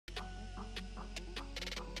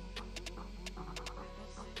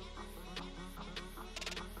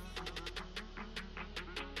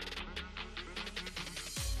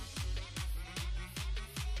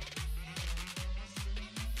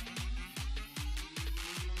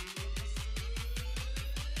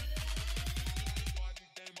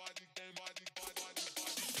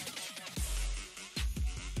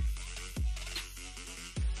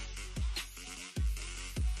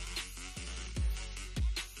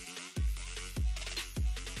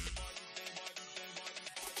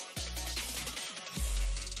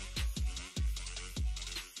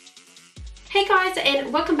Hey guys,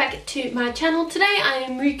 and welcome back to my channel. Today I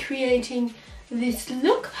am recreating this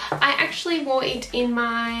look. I actually wore it in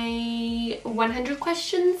my 100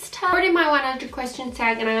 questions tag. I wrote in my 100 questions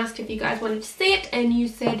tag and I asked if you guys wanted to see it and you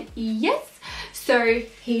said yes. So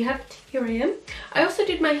here I am. I also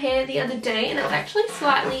did my hair the other day and it's actually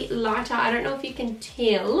slightly lighter. I don't know if you can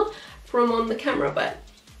tell from on the camera, but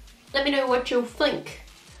let me know what you'll think.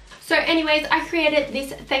 So anyways, I created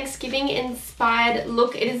this Thanksgiving inspired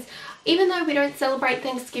look. It is, even though we don't celebrate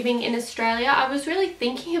Thanksgiving in Australia, I was really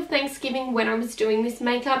thinking of Thanksgiving when I was doing this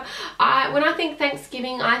makeup. When I think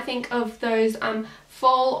Thanksgiving, I think of those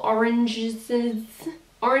fall oranges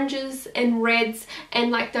and reds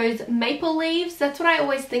and like those maple leaves. That's what I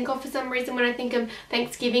always think of for some reason when I think of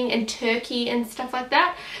Thanksgiving and turkey and stuff like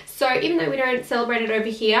that. So even though we don't celebrate it over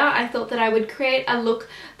here, I thought that I would create a look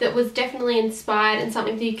that was definitely inspired and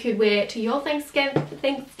something that you could wear to your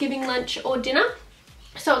Thanksgiving lunch or dinner.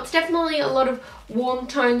 So it's definitely a lot of warm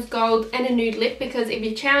tones, gold and a nude lip, because if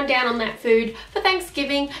you're chowing down on that food for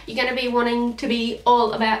Thanksgiving, you're going to be wanting to be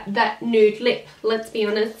all about that nude lip. Let's be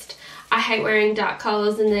honest. I hate wearing dark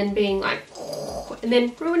colours and then being like, and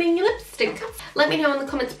then ruining your lipstick. Let me know in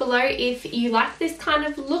the comments below if you like this kind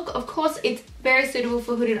of look. Of course, it's very suitable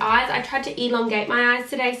for hooded eyes. I tried to elongate my eyes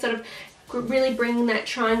today, sort of really bringing that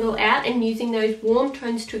triangle out and using those warm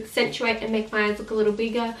tones to accentuate and make my eyes look a little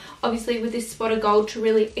bigger. Obviously with this spot of gold to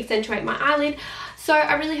really accentuate my eyelid. So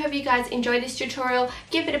I really hope you guys enjoy this tutorial.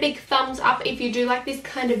 Give it a big thumbs up if you do like this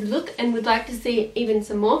kind of look and would like to see even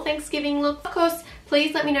some more Thanksgiving look. Of course,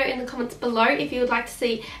 please let me know in the comments below if you would like to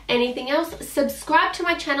see anything else. Subscribe to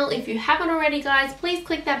my channel if you haven't already, guys. Please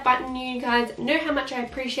click that button. You guys know how much I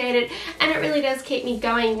appreciate it, and it really does keep me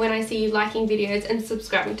going when I see you liking videos and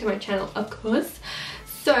subscribing to my channel, of course.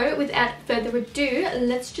 So without further ado,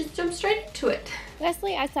 let's just jump straight into it.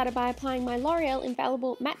 Firstly, I started by applying my L'Oreal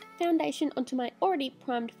Infallible Matte Foundation onto my already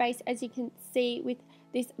primed face, as you can see with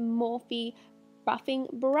this Morphe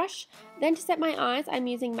buffing brush. Then to set my eyes, I'm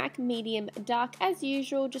using MAC Medium Dark as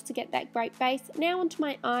usual, just to get that great base. Now onto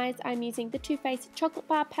my eyes, I'm using the Too Faced Chocolate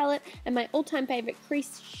Bar palette and my all-time favorite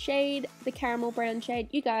crease shade, the caramel brown shade,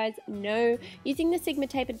 you guys know. Using the Sigma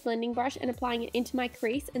tapered blending brush and applying it into my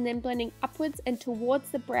crease and then blending upwards and towards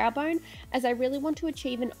the brow bone, as I really want to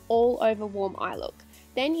achieve an all-over warm eye look.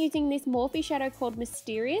 Then using this Morphe shadow called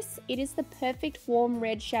Mysterious, it is the perfect warm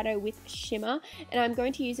red shadow with shimmer, and I'm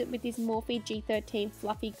going to use it with this Morphe G13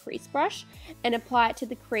 fluffy crease brush and apply it to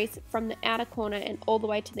the crease from the outer corner and all the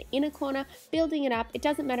way to the inner corner, building it up. It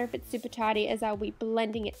doesn't matter if it's super tidy, as I'll be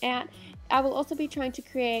blending it out. I will also be trying to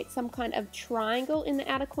create some kind of triangle in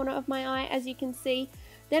the outer corner of my eye, as you can see.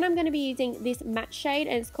 Then I'm going to be using this matte shade,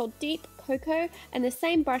 and it's called Deep Cocoa, and the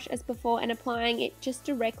same brush as before, and applying it just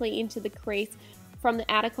directly into the crease from the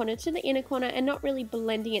outer corner to the inner corner and not really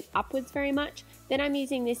blending it upwards very much. Then I'm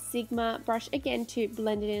using this Sigma brush again to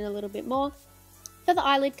blend it in a little bit more. For the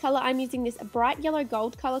eyelid colour, I'm using this bright yellow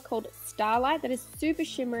gold colour called Starlight that is super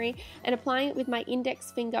shimmery, and applying it with my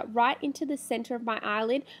index finger right into the centre of my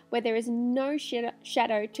eyelid where there is no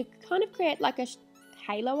shadow to kind of create like a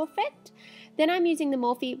halo effect. Then I'm using the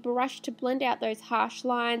Morphe brush to blend out those harsh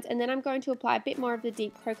lines, and then I'm going to apply a bit more of the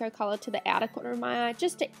deep cocoa colour to the outer corner of my eye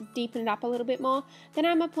just to deepen it up a little bit more. Then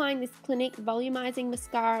I'm applying this Clinique Volumizing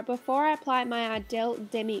Mascara before I apply my Ardell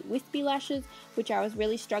Demi Wispy lashes, which I was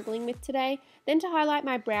really struggling with today. Then to highlight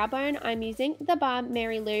my brow bone, I'm using the Balm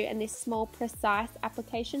Mary Lou and this small precise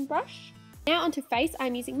application brush. Now onto face,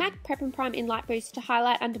 I'm using MAC Prep and Prime in Light Boost to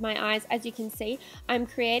highlight under my eyes. As you can see, I'm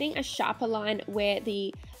creating a sharper line where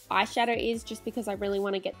the eyeshadow is, just because I really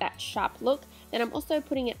want to get that sharp look. Then I'm also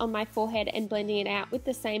putting it on my forehead and blending it out with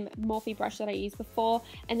the same Morphe brush that I used before.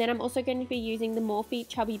 And then I'm also going to be using the Morphe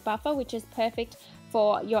Chubby Buffer, which is perfect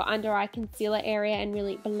for your under eye concealer area and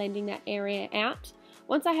really blending that area out.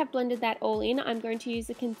 Once I have blended that all in, I'm going to use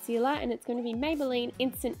the concealer, and it's going to be Maybelline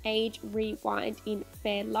Instant Age Rewind in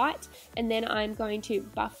Fair Light, and then I'm going to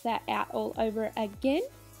buff that out all over again.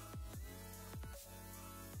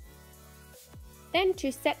 Then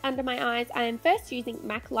to set under my eyes, I am first using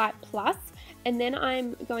MAC Light Plus, and then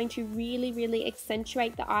I'm going to really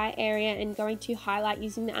accentuate the eye area and going to highlight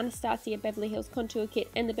using the Anastasia Beverly Hills Contour Kit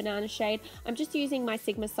and the Banana shade. I'm just using my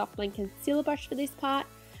Sigma Soft Blend Concealer brush for this part.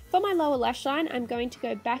 For my lower lash line, I'm going to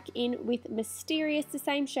go back in with Mysterious, the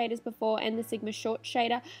same shade as before, and the Sigma Short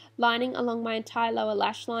Shader, lining along my entire lower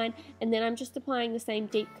lash line, and then I'm just applying the same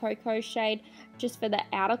Deep Cocoa shade just for the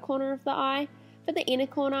outer corner of the eye. For the inner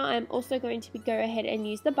corner, I'm also going to go ahead and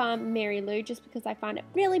use the Balm Marilyn just because I find it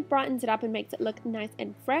really brightens it up and makes it look nice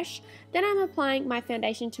and fresh. Then I'm applying my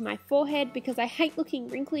foundation to my forehead because I hate looking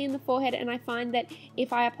wrinkly in the forehead, and I find that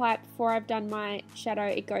if I apply it before I've done my shadow,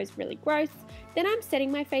 it goes really gross. Then I'm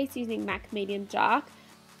setting my face using MAC Medium Dark.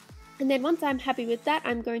 And then once I'm happy with that,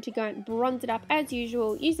 I'm going to go and bronze it up as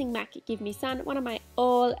usual using MAC Give Me Sun, one of my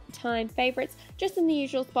all-time favorites, just in the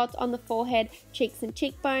usual spots on the forehead, cheeks and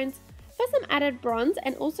cheekbones. For some added bronze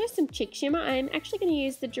and also some cheek shimmer, I'm actually going to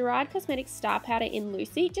use the Gerard Cosmetics Star Powder in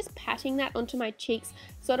Lucy, just patting that onto my cheeks,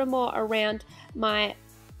 sort of more around my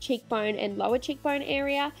cheekbone and lower cheekbone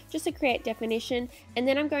area just to create definition. And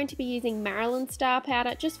then I'm going to be using Marilyn Star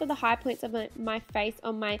Powder just for the high points of my face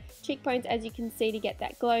on my cheekbones, as you can see, to get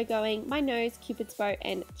that glow going, my nose, cupid's bow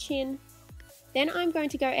and chin. Then I'm going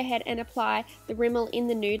to go ahead and apply the Rimmel in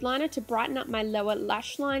the Nude Liner to brighten up my lower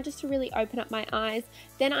lash line just to really open up my eyes.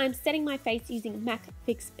 Then I'm setting my face using MAC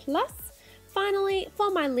Fix Plus. Finally, for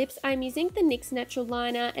my lips, I'm using the NYX Natural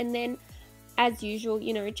Liner, and then as usual,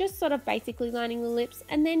 you know, just sort of basically lining the lips,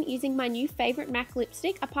 and then using my new favorite MAC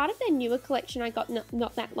lipstick, a part of their newer collection I got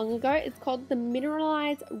not that long ago. It's called the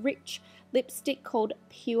Mineralize Rich Lipstick called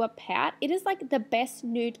Pure Pout. It is like the best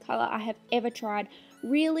nude color I have ever tried.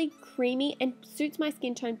 Really creamy and suits my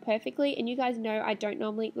skin tone perfectly, and you guys know I don't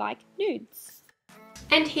normally like nudes.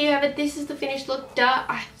 And here you have it. This is the finished look.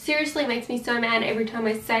 Seriously makes me so mad every time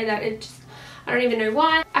I say that. I don't even know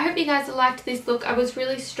why. I hope you guys liked this look. I was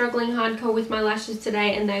really struggling hardcore with my lashes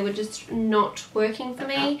today, and they were just not working for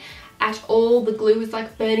me at all. The glue was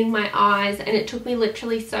like burning my eyes, and it took me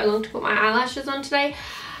literally so long to put my eyelashes on today.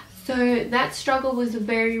 So that struggle was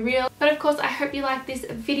very real. But of course, I hope you like this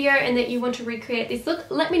video and that you want to recreate this look.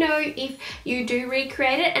 Let me know if you do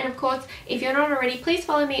recreate it. And of course, if you're not already, please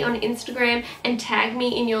follow me on Instagram and tag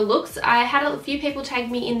me in your looks. I had a few people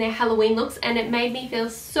tag me in their Halloween looks, and it made me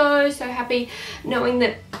feel so happy knowing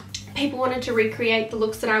that people wanted to recreate the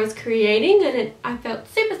looks that I was creating, and I felt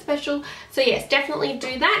super special. So yes, definitely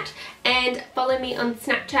do that, and follow me on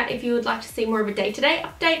Snapchat if you would like to see more of a day-to-day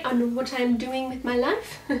update on what I'm doing with my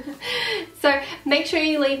life. So make sure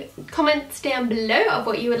you leave comments down below of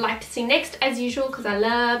what you would like to see next, as usual, because I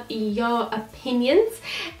love your opinions.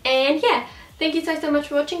 And yeah, thank you so much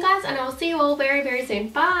for watching, guys, and I will see you all very soon.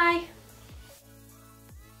 Bye!